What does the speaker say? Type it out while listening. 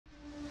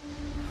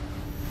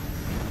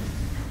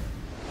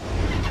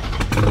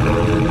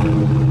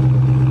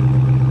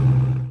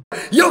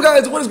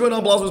guys, what is going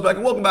on? Blossoms back,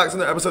 and welcome back to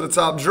another episode of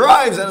Top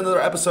Drives and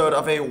another episode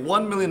of a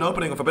 1 million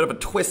opening with a bit of a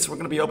twist. We're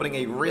going to be opening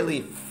a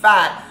really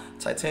fat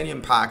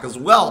titanium pack as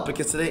well,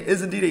 because today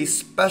is indeed a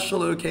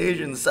special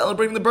occasion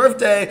celebrating the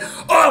birthday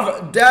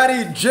of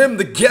Daddy Jim,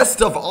 the guest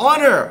of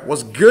honor.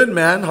 What's good,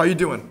 man? How you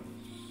doing?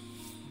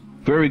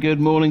 Very good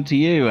morning to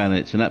you, and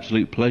it's an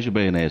absolute pleasure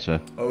being here, sir.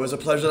 Always a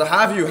pleasure to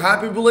have you.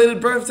 Happy belated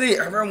birthday.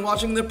 Everyone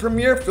watching the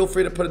premiere, feel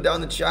free to put it down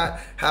in the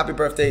chat. Happy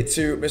birthday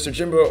to Mr.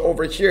 Jimbo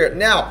over here.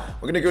 Now,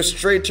 we're going to go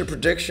straight to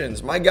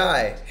predictions. My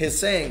guy is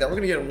saying that we're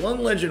going to get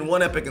 1 legend,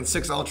 1 epic, and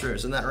 6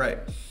 ultras. Isn't that right?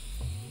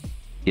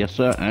 Yes,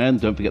 sir, and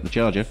don't forget the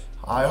charger.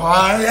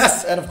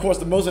 Yes, and of course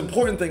the most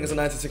important thing is a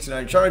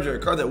 1969 Charger, a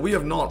card that we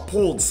have not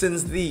pulled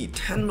since the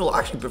 10 mil,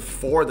 actually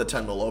before the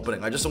 10 mil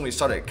opening. I just only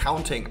started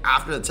counting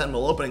after the 10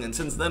 mil opening, and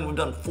since then we've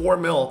done 4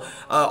 mil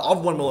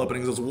of 1 mil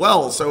openings as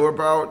well. So we're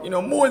about,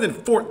 more than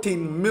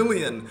 14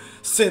 million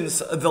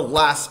since the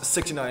last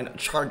 69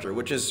 Charger,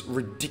 which is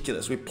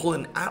ridiculous. We pulled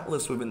an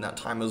Atlas within that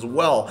time as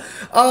well.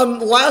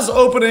 Last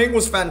opening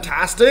was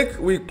fantastic.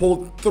 We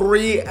pulled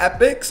 3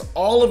 epics,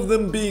 all of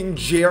them being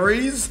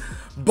Jerry's.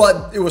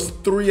 But it was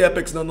 3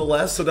 epics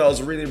nonetheless, so that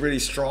was really, really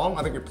strong.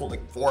 I think we pulled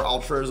like 4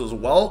 ultras as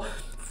well.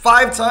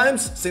 5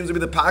 times seems to be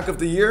the pack of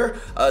the year.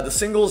 The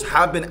singles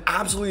have been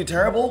absolutely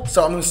terrible,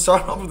 so I'm going to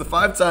start off with the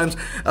 5 times.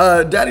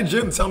 Daddy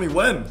Jim, tell me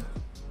when.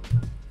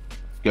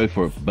 Go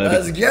for it, baby.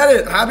 Let's get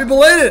it. Happy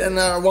belated. And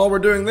while we're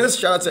doing this,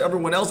 shout out to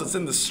everyone else that's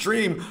in the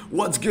stream.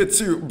 What's good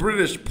to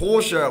British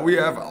Porsche? We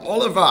have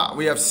Oliver.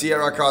 We have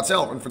Sierra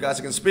Cartel. And for guys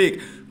who can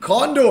speak,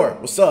 Condor.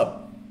 What's up?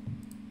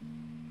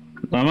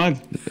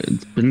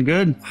 It's been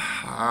good.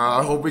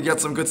 I hope we get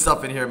some good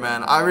stuff in here,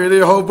 man. I really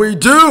hope we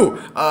do.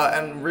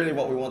 And really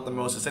what we want the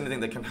most is anything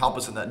that can help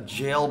us in that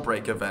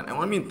jailbreak event. And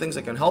when I mean things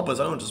that can help us,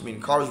 I don't just mean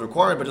cars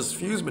required, but just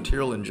fuse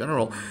material in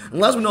general. And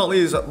last but not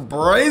least,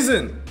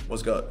 Brazen.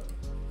 What's good?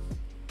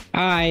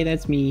 Hi,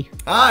 that's me.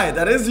 Hi,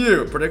 that is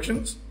you.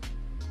 Predictions?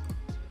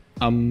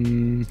 I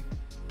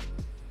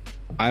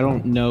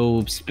don't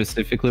know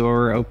specifically what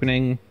we're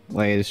opening.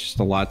 Like, it's just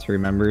a lot to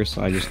remember,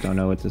 so I just don't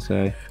know what to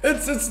say.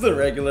 It's the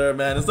regular,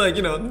 man. It's like,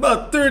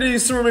 about 30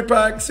 ceramic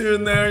packs here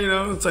and there,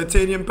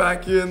 titanium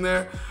pack here and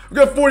there. We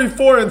got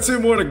 44 and 2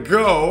 more to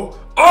go.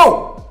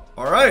 Oh!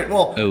 All right,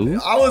 well,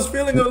 I was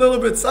feeling a little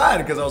bit sad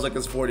because I was like,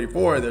 it's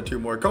 44, there are 2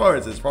 more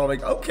cards. It's probably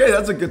like, okay,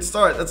 that's a good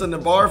start. That's a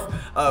Nabarf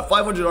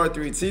 500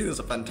 R3T. This is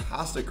a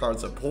fantastic card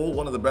to pull.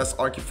 One of the best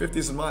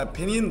RQ50s in my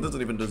opinion.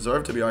 Doesn't even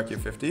deserve to be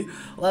RQ50.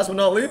 Last but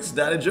not least,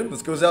 Daddy Jim,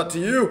 this goes out to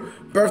you.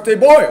 Birthday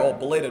boy. Oh,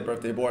 belated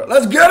birthday boy.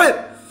 Let's get it.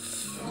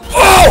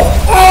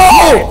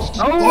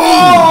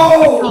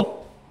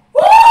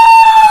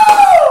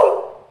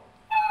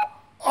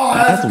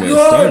 That's the way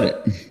it started.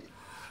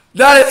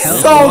 That is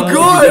so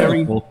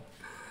good.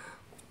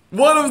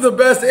 One of the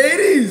best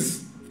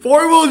 80s.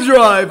 4-wheel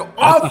drive,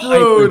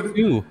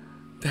 off-road.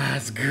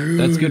 That's good.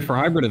 That's good for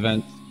hybrid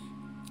events.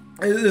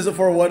 Is it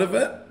for what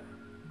event?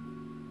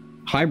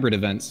 Hybrid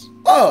events.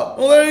 Oh,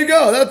 well there you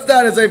go.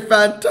 That is a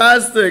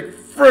fantastic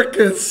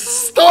freaking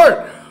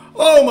start.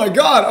 Oh my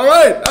god. All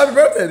right. Happy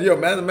birthday. Yo,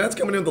 man, the man's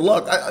coming in with the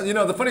luck.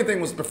 The funny thing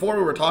was before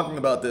we were talking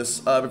about this,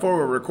 before we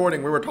were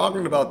recording, we were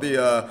talking about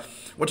the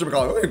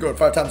whatchamacallit, we're gonna go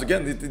 5 times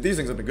again. These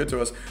things have been good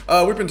to us.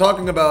 We've been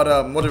talking about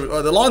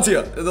the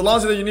Lancia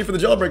that you need for the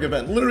jailbreak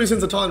event. Literally since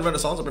the Italian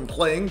Renaissance, I've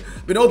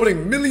been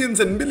opening millions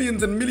and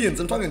millions and millions.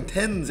 I'm talking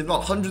tens, if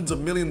not hundreds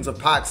of millions of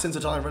packs since the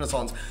Italian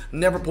Renaissance.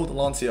 Never pulled the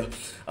Lancia.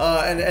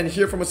 And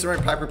here from a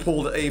ceramic pack, we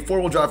pulled a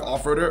 4-wheel drive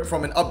off-roader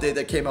from an update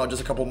that came out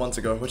just a couple months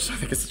ago, which I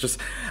think is just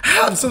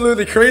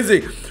absolutely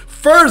crazy.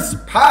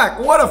 First pack,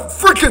 what a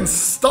freaking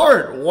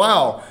start!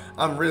 Wow.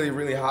 I'm really,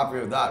 really happy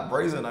with that.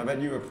 Brazen, I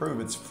bet you approve.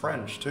 It's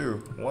French,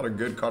 too. What a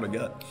good card to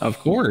get. Of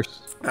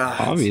course.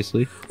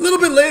 Obviously. A little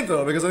bit late,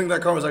 though, because I think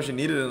that card was actually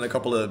needed in a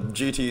couple of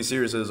GT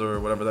series or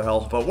whatever the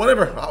hell. But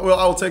whatever.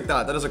 I'll take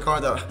that. That is a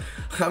card that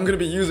I'm going to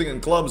be using in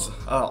clubs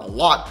a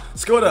lot.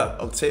 Let's go to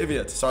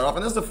Octavia to start off.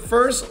 And that's the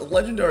first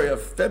legendary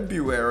of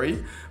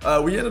February.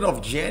 We ended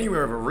off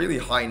January with a really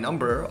high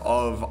number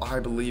of,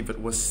 I believe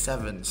it was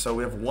 7. So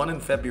we have 1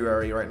 in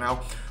February right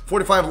now.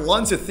 45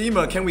 Lancia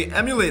Thema. Can we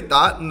emulate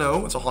that?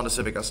 No, it's a Honda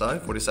Civic Si.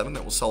 47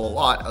 that will sell a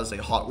lot as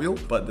a Hot Wheel,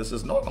 but this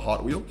is not a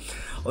Hot Wheel.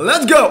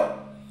 Let's go!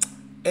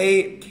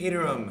 A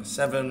Caterham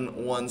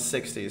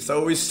 7160.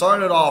 So we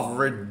started off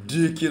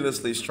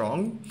ridiculously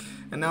strong,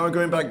 and now we're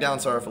going back down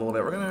to earth a little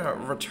bit. We're going to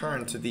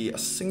return to the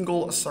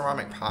single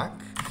ceramic pack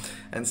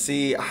and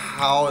see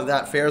how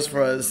that fares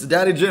for us.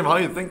 Daddy Jim, how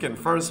are you thinking?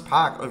 First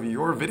pack of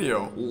your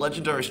video,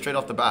 legendary straight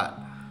off the bat.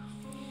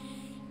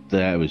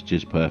 That was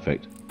just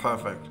perfect.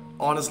 Perfect.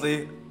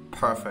 Honestly,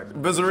 perfect.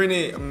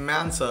 Bizzarini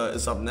Mansa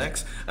is up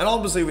next. And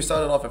obviously we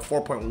started off at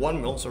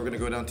 4.1 mil, so we're going to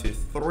go down to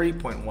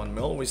 3.1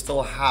 mil. We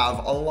still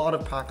have a lot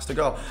of packs to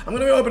go. I'm going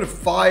to be opening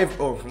 5.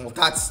 Oh, well,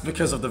 that's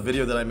because of the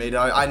video that I made.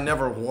 I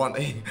never want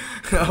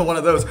one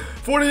of those.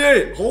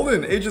 48,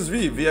 Holden,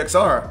 HSV,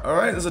 VXR. All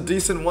right, this is a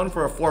decent one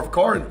for a 4th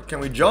card. Can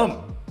we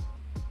jump?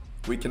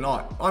 We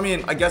cannot. I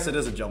mean, I guess it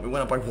is a jump. We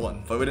went up by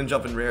 1, but we didn't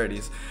jump in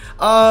rarities.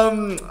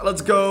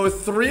 Let's go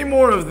 3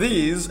 more of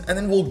these, and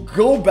then we'll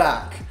go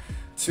back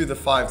to the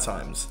 5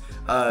 times.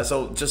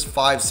 So just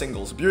 5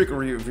 singles. Buick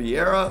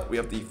Riviera, we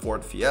have the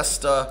Ford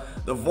Fiesta,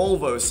 the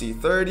Volvo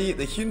C30,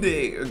 the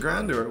Hyundai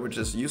Grandeur, which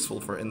is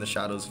useful for in the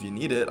shadows if you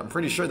need it. I'm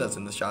pretty sure that's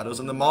in the shadows,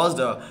 and the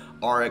Mazda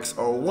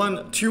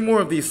RX-01. 2 more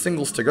of these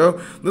singles to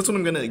go. This one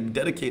I'm going to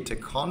dedicate to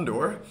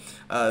Condor.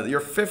 Your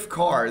 5th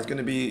car is going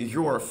to be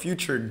your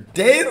future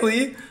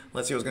daily.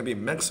 Let's see what's going to be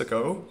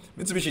Mexico.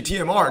 Mitsubishi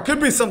TMR. Could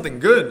be something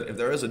good if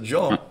there is a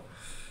jump.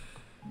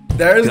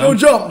 There is no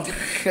jump.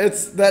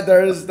 It's that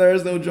there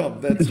is no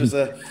jump. That's just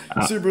a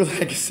super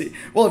legacy.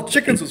 Well, if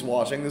Chickens was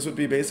watching, this would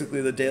be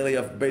basically the daily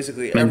of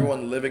basically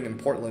everyone living in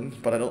Portland.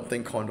 But I don't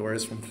think Condor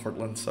is from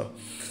Portland, so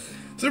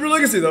super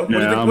legacy though. What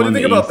do you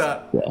think about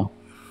that? Yeah.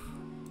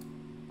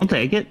 I'll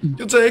take it.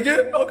 You'll take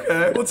it?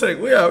 Okay, we'll take.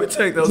 Well, yeah, we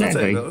take those.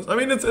 Exactly. We'll take those. I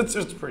mean, it's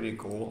just pretty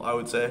cool. I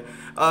would say.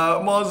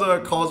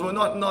 Mazda Cosmo,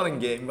 not in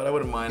game, but I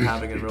wouldn't mind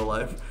having in real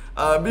life.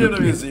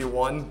 BMW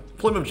Z1,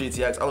 Plymouth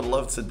GTX. I would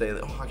love to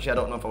daily. Oh, actually, I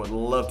don't know if I would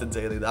love to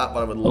daily that,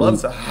 but I would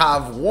love to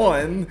have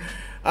one.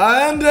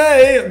 And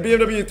a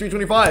BMW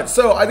 325.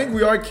 So I think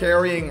we are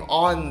carrying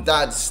on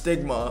that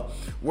stigma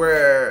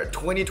where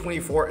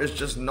 2024 is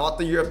just not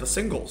the year of the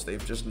singles.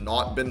 They've just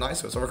not been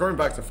nice to us. So we're coming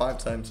back to 5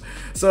 times.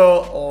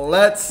 So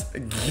let's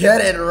get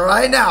it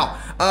right now.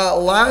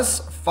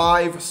 Last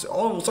 5.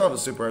 Oh, we'll start with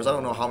super airs. I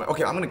don't know how many.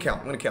 Okay, I'm gonna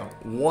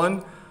count.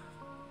 1,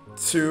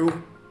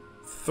 2,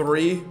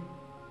 3,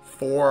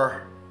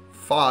 4,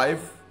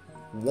 5.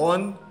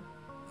 1,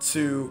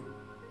 2,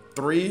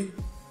 3,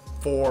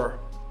 4,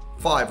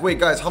 5. Wait,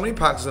 guys, how many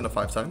packs is in a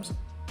 5 times?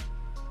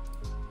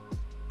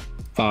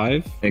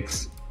 5.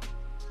 6.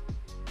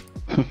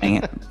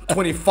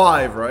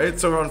 25, right?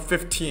 So we're on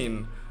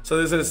 15. So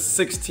this is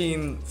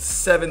 16,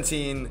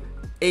 17,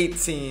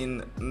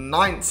 18,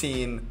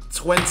 19,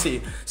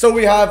 20. So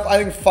we have,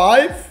 I think,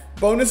 5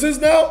 bonuses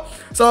now.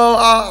 So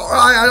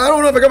I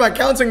don't know if I got my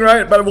counting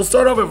right, but we'll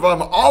start off with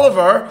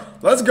Oliver.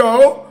 Let's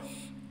go.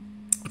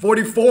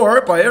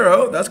 44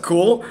 Paero, that's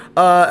cool.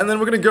 And then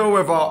we're gonna go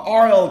with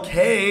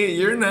RLK.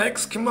 You're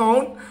next. Come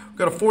on. We've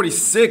got a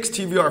 46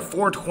 TVR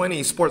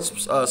 420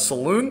 Sports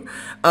Saloon.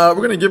 We're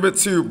gonna give it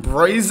to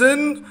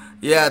Brazen.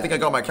 Yeah, I think I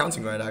got my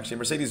counting right actually.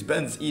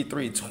 Mercedes-Benz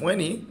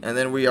E320. And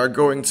then we are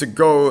going to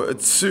go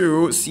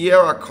to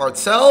Sierra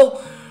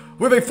Cartel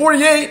with a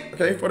 48.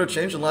 Okay, photo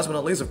change. And last but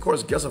not least, of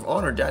course, guest of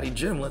honor, Daddy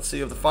Jim. Let's see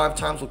if the 5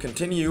 times will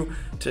continue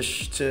to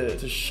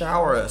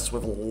shower us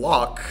with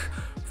luck.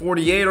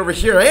 48 over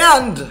here,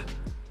 and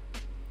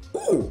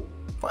ooh,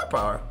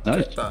 firepower.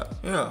 Nice. Take that.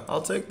 Yeah,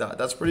 I'll take that.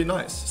 That's pretty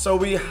nice. So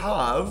we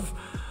have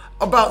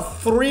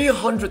about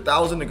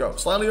 300,000 to go,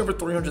 slightly over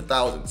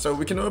 300,000. So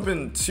we can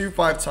open 2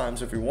 5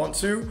 times if we want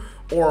to,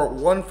 or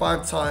 1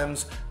 5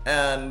 times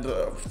and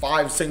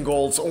 5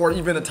 singles, or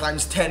even a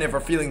times 10 if we're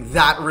feeling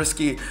that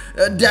risky.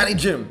 Daddy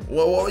Jim,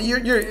 well,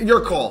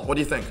 your call. What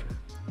do you think?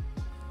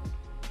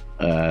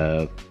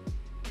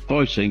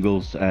 5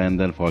 singles and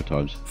then 5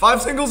 times.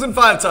 5 singles and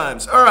 5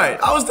 times. All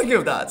right, I was thinking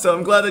of that, so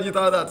I'm glad that you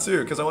thought of that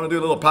too, because I want to do a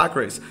little pack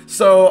race.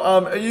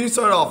 So you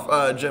start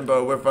off,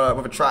 Jimbo, with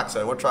a track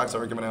set. What tracks are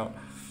we giving out?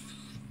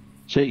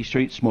 City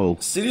Street Small.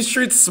 City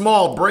Street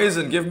Small.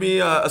 Brazen, give me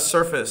a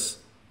surface.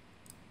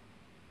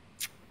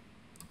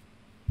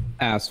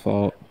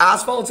 Asphalt.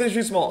 Asphalt, City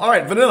Street Small. All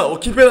right, Vanilla, we'll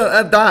keep it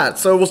at that.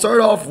 So we'll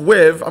start off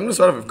with, I'm going to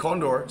start off with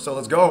Condor, so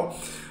let's go.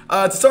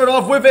 To start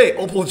off with a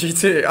Opel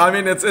GT. I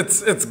mean,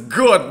 it's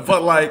good,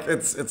 but like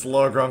it's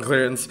low ground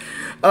clearance.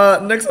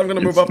 Next, I'm gonna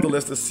move up the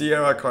list to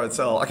Sierra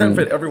Cartel. I can't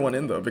fit everyone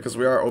in though because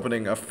we are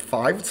opening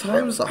 5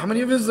 times. How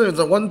many of us? There's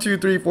a 1, 2,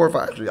 3, 4,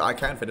 5. Actually, I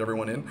can't fit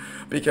everyone in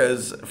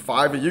because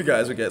 5 of you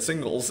guys would get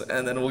singles,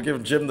 and then we'll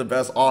give Jim the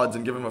best odds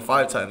and give him a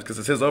 5 times because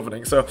it's his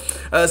opening. So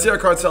Sierra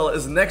Cartel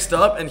is next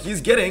up, and he's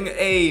getting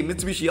a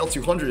Mitsubishi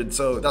L200.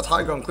 So that's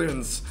high ground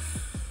clearance.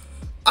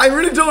 I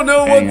really don't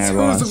know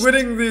who's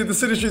winning the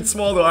City Street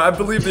Small though. I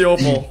believe the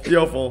Opel. The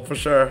Opel, for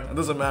sure. It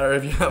doesn't matter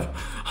if you have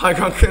high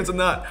ground clearance or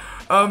not.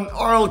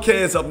 RLK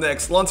is up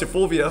next. Lancia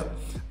Fulvia.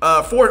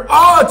 Ford.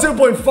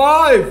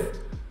 2.5!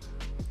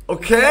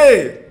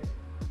 Okay.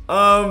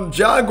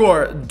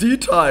 Jaguar,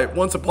 D-Type,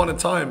 Once Upon a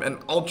Time, and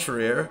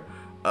Ultra Air.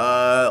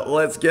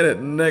 Let's get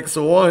it. Next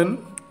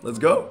one. Let's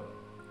go.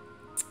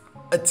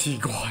 A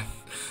Tiguan.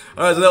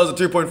 Alright, so that was a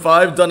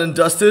 2.5. Done and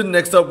dusted.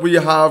 Next up we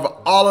have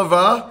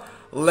Oliver.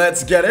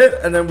 Let's get it.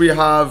 And then we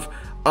have,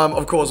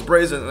 of course,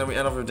 Brazen. And then we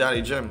end up with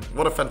Daddy Jim.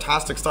 What a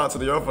fantastic start to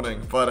the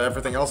opening. But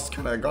everything else has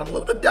kind of gone a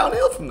little bit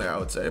downhill from there, I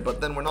would say. But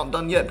then we're not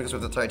done yet because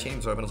we have the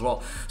titaniums open as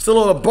well. Still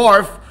a little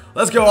barf.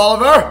 Let's go,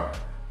 Oliver.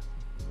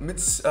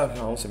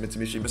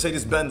 Mitsubishi.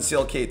 Mercedes-Benz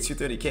CLK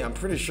 230K. I'm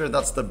pretty sure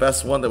that's the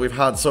best one that we've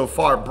had so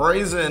far.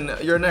 Brazen,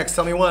 you're next.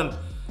 Tell me when.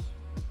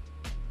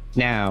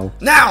 Now.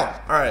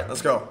 All right,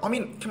 let's go. I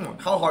mean, come on,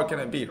 how hard can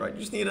it be, right? You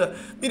just need a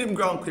medium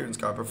ground clearance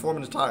car,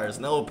 performance tires,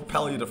 and that will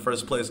propel you to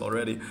first place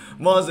already.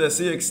 Mazda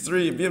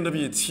CX-3,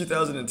 BMW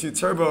 2002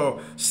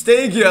 Turbo,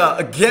 Stagia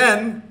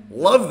again,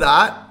 love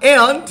that,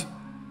 and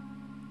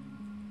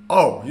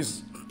oh,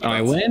 he's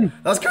I win.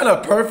 That's kind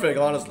of perfect,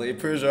 honestly.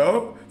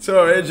 Peugeot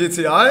 208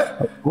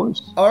 GTI. Of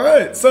course. All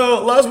right,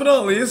 so last but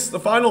not least, the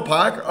final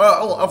pack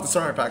of the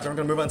ceramic pack. So I'm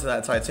going to move on to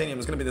that titanium.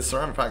 It's going to be the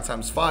ceramic pack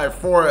 ×5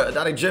 for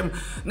Daddy Jim.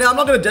 Now, I'm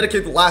not going to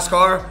dedicate the last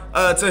car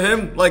to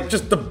him, like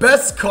just the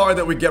best car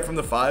that we get from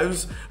the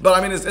 5s. But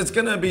I mean, it's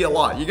going to be a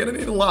lot. You're going to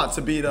need a lot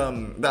to beat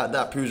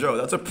that Peugeot.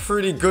 That's a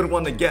pretty good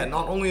one to get.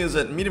 Not only is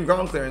it medium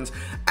ground clearance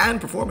and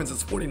performance,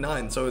 it's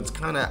 49, so it's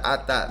kind of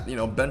at that, you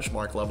know,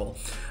 benchmark level.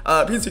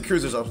 PC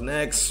Cruiser's up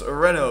next.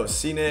 Renault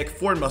Scenic,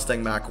 Ford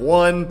Mustang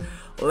Mach-1.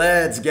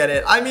 Let's get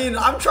it. I mean,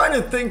 I'm trying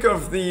to think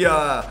of the,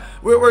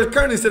 we're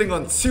currently sitting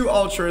on 2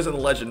 Ultras and a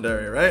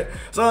Legendary, right?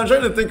 So I'm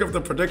trying to think of the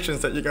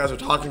predictions that you guys were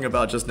talking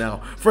about just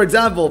now. For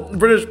example,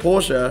 British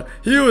Porsche,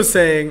 he was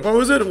saying, what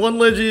was it? 1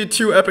 Legi,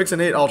 2 Epics, and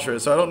 8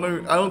 Ultras. So I don't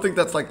know, I don't think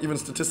that's like even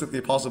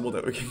statistically possible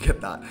that we can get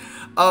that.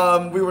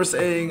 We were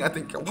saying, I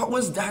think, what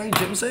was Daddy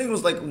Jim saying? It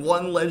was like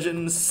 1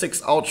 Legend,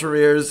 6 Ultra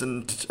Rares,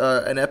 and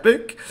an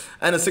Epic,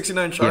 and a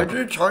 69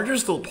 Charger. Yeah.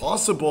 Charger's still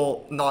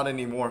possible, not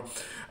anymore.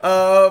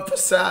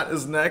 Passat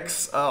is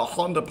next.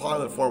 Honda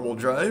Pilot 4-wheel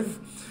drive.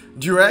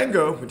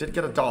 Durango, we did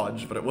get a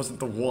Dodge, but it wasn't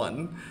the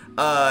one.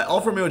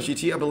 Alfa Romeo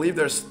GT, I believe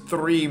there's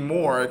 3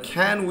 more.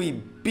 Can we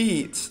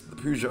beat the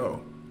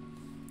Peugeot?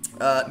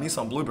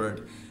 Nissan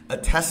Bluebird. A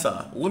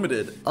Tessa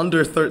Limited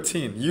under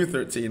 13,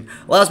 U13.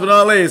 Last but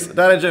not least,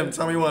 Daddy Jim,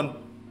 tell me one.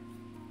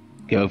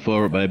 Go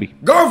for it, baby.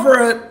 Go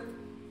for it!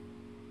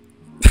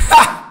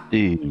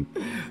 Dude.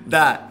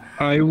 That.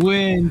 I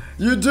win.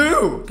 You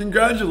do.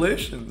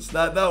 Congratulations.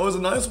 That was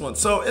a nice one.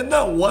 So in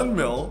that 1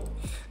 mil,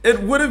 it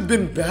would have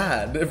been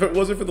bad if it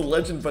wasn't for the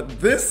Legend, but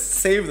this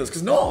saved us,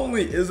 because not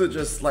only is it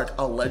just like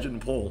a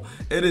Legend pull,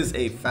 it is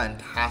a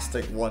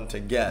fantastic one to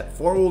get.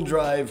 4-wheel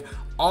drive,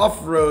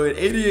 off-road,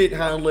 88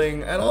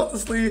 handling, and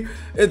honestly,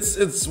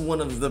 it's one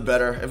of the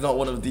better, if not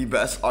one of the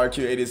best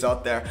R280s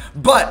out there.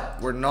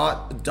 But we're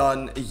not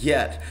done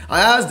yet. I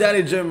asked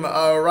Daddy Jim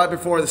right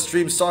before the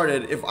stream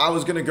started if I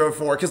was gonna go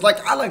for, because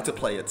like I like to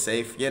play it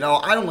safe, you know,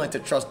 I don't like to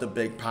trust the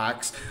big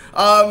packs.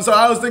 So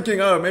I was thinking,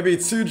 oh, maybe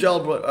 2 gel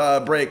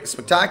break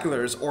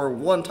spectaculars or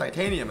 1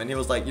 titanium, and he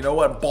was like, you know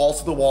what, balls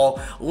to the wall,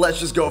 let's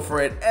just go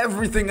for it.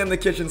 Everything in the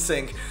kitchen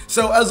sink.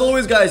 So as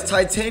always, guys,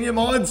 titanium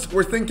odds,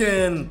 we're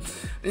thinking,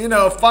 you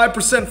know,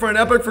 5% for an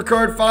Epic for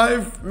card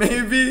 5,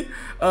 maybe.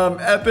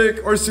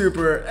 Epic or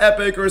Super,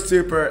 Epic or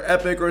Super,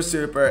 Epic or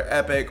Super,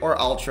 Epic or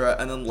Ultra,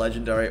 and then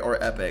Legendary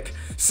or Epic.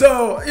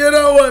 So, you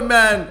know what,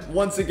 man?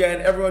 Once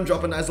again, everyone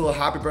drop a nice little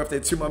happy birthday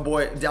to my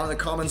boy down in the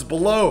comments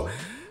below.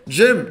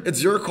 Jim,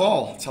 it's your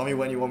call. Tell me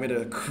when you want me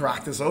to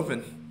crack this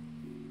open.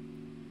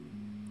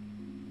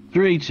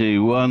 3,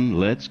 2, 1,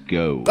 let's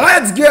go.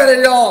 Let's get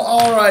it, y'all.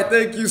 All right,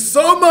 thank you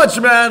so much,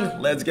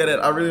 man. Let's get it.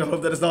 I really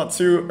hope that it's not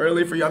too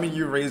early for you. I mean,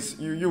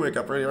 you wake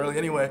up pretty early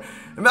anyway.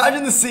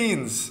 Imagine the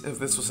scenes if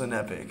this was an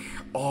Epic.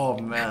 Oh,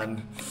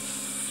 man.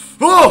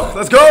 Oh,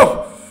 let's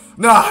go.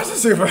 Nah, it's a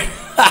Super.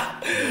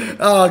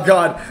 Oh,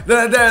 God.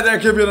 There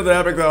could be another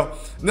Epic, though.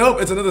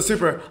 Nope, it's another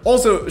Super.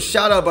 Also,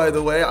 shout out, by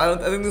the way. I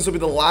think this will be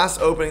the last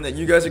opening that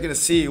you guys are going to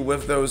see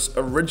with those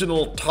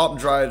original Top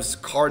Drives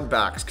card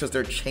backs, because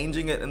they're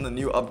changing it in the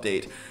new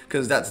update,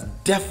 because that's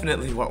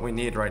definitely what we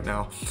need right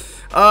now.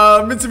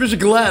 Mitsubishi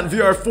Galant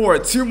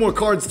VR4, 2 more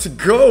cards to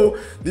go.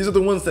 These are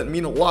the ones that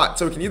mean a lot.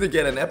 So we can either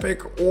get an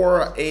Epic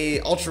or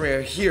a Ultra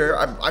Rare here.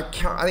 I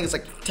think it's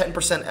like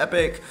 10%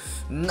 Epic,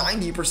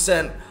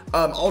 90%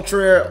 Ultra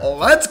Rare.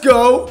 Let's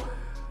go.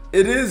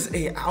 It is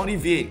a Audi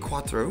V8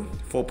 Quattro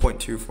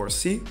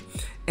 4.24C,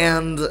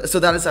 and so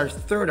that is our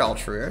 3rd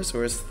Ultra Rare. So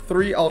there's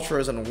 3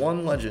 Ultras and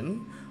 1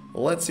 Legend.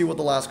 Let's see what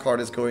the last card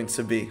is going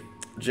to be.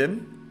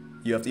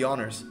 Jim, you have the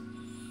honors.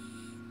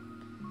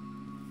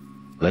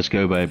 Let's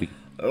go, baby.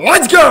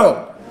 Let's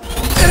go!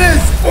 It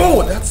is!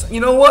 Oh, that's, you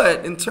know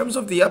what? In terms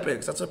of the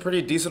Epics, that's a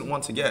pretty decent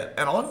one to get.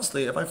 And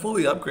honestly, if I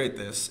fully upgrade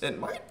this, it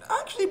might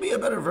actually be a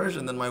better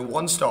version than my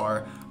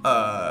 1-star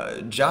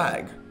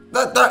Jag.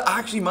 That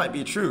actually might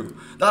be true.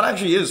 That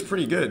actually is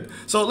pretty good.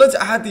 So let's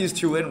add these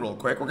 2 in real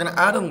quick. We're gonna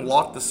add and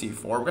lock the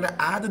C4. We're gonna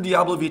add the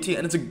Diablo VT,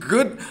 and it's a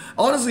good,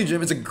 honestly,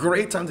 Jim, it's a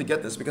great time to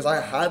get this because I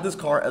had this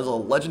car as a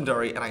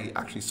Legendary and I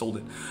actually sold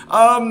it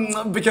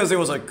because it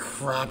was a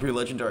crappy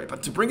Legendary.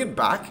 But to bring it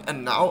back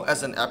and now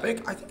as an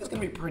Epic, I think it's gonna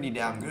be pretty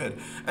damn good.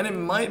 And it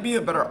might be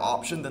a better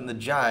option than the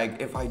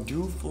Jag if I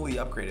do fully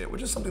upgrade it,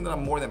 which is something that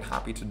I'm more than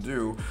happy to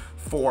do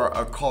for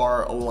a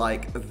car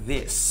like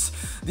this.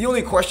 The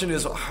only question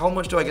is, how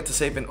much do I get to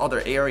save in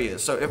other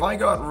areas? So if I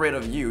got rid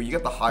of you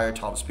get the higher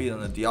top speed on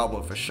the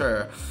Diablo for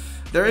sure.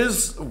 There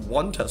is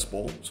 1 test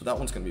bowl, so that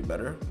one's gonna be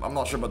better. I'm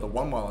not sure about the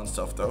 1 mile and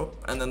stuff though.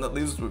 And then that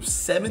leaves us with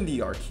 70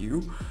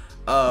 RQ.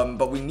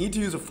 But we need to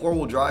use a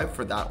 4-wheel drive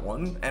for that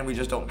one, and we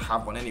just don't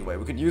have one anyway.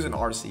 We could use an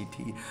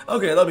RCT.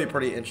 Okay, that'll be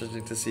pretty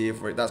interesting to see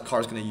if that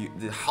car's gonna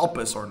help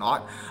us or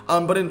not.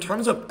 But in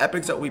terms of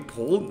epics that we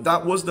pulled,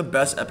 that was the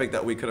best epic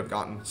that we could have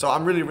gotten. So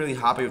I'm really, really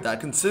happy with that,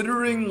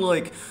 considering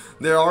like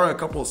there are a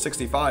couple of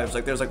 65s.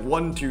 Like there's like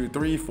 1, 2,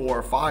 3,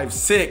 4, 5,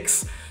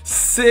 6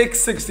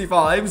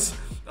 65s.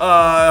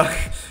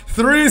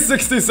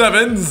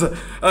 367s,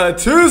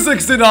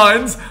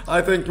 269s.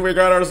 I think we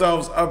got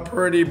ourselves a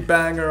pretty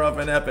banger of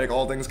an epic,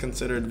 all things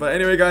considered. But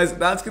anyway, guys,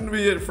 that's going to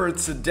be it for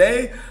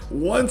today.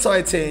 1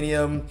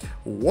 titanium,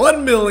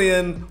 1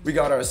 million. We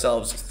got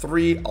ourselves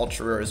 3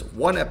 ultra rares,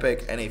 1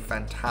 epic, and a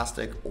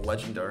fantastic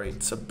legendary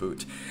to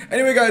boot.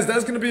 Anyway, guys,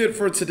 that's going to be it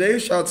for today.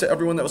 Shout out to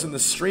everyone that was in the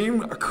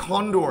stream.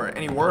 Condor,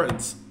 any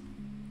words?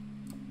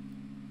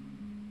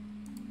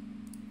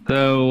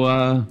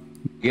 So,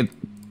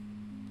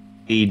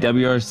 the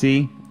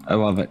WRC, I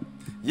love it.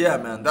 Yeah,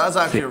 man, that's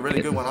actually a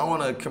really good one. I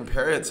want to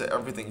compare it to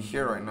everything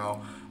here right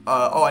now.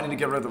 Oh, I need to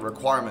get rid of the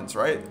requirements,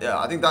 right? Yeah,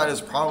 I think that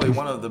is probably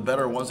one of the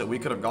better ones that we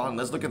could have gotten.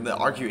 Let's look at the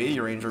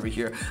RQ80 range over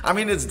here. I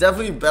mean, it's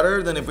definitely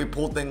better than if we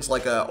pulled things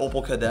like a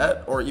Opel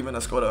Kadett or even a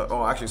Skoda.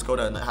 Oh, actually,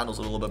 Skoda handles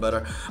it a little bit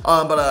better.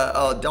 But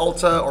a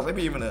Delta or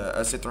maybe even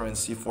a Citroen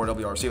C4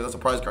 WRC. But that's a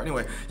prize car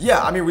anyway.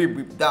 Yeah, I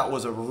mean, that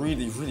was a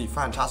really, really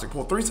fantastic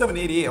pull.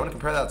 3788. I want to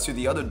compare that to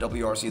the other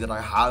WRC that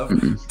I have.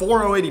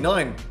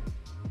 4089.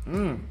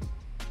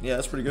 Yeah,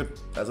 that's pretty good.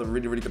 That's a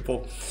really, really good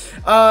pull.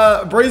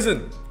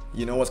 Brazen,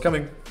 you know what's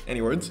coming. Any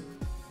words?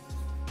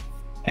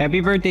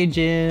 Happy birthday,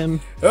 Jim.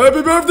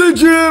 Happy birthday,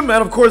 Jim.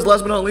 And of course,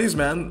 last but not least,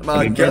 man,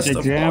 my guest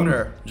of Jim.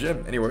 honor,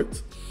 Jim. Any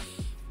words?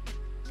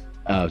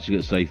 I was just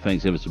going to say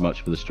thanks ever so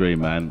much for the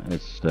stream, man.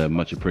 It's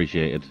much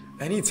appreciated.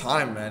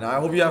 Anytime, man. I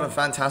hope you have a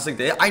fantastic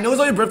day. I know it's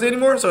not your birthday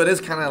anymore, so it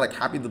is kind of like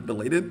happy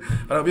belated.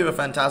 But I hope you have a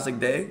fantastic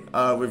day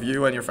with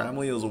you and your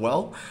family as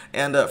well.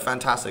 And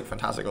fantastic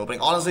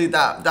opening. Honestly,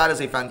 that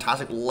is a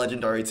fantastic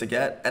legendary to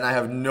get, and I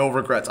have no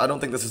regrets. I don't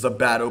think this is a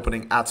bad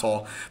opening at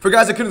all. For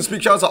guys that couldn't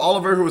speak, shout out to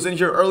Oliver who was in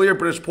here earlier,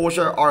 British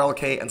Porsche,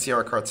 RLK, and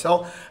Sierra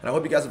Cartel. And I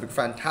hope you guys have a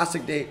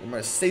fantastic day.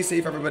 Remember, stay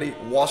safe, everybody.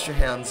 Wash your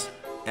hands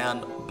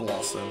and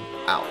blossom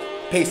out.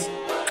 Peace.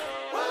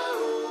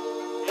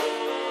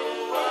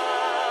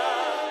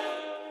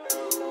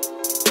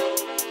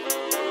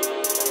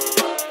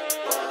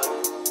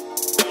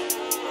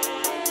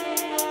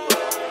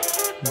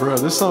 Bro,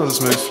 this song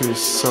just makes me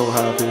so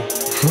happy.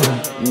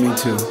 Me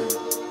too.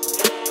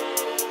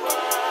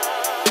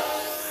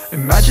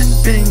 Imagine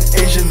being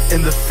Asian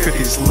in the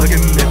 50s, looking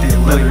nifty,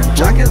 leather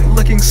jacket,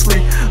 looking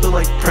sleek, look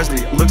like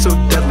Presley, look so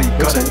deadly.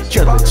 Got a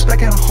jukebox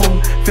back at home,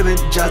 feeling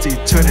jazzy,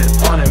 turn it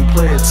on and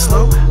play it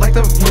slow, like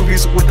the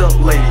movies with the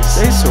ladies.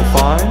 They so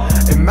fine.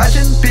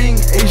 Imagine being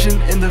Asian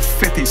in the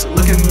 50s,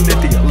 looking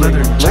nifty,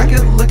 leather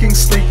jacket, looking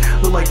sleek,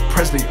 look like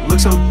Presley, look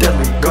so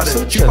deadly. Got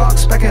a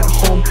jukebox back at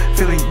home,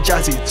 feeling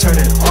jazzy, turn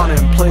it on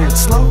and play it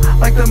slow,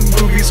 like the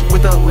movies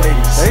with the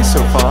ladies. They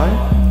so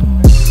fine.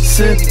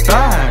 Sit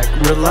back,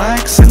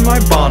 relax in my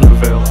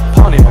Bonneville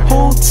Pontiac.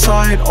 Hold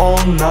tight all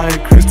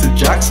night, cruise to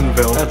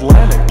Jacksonville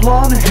Atlantic.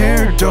 Blonde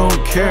hair,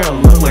 don't care,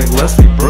 look like Leslie Brooks.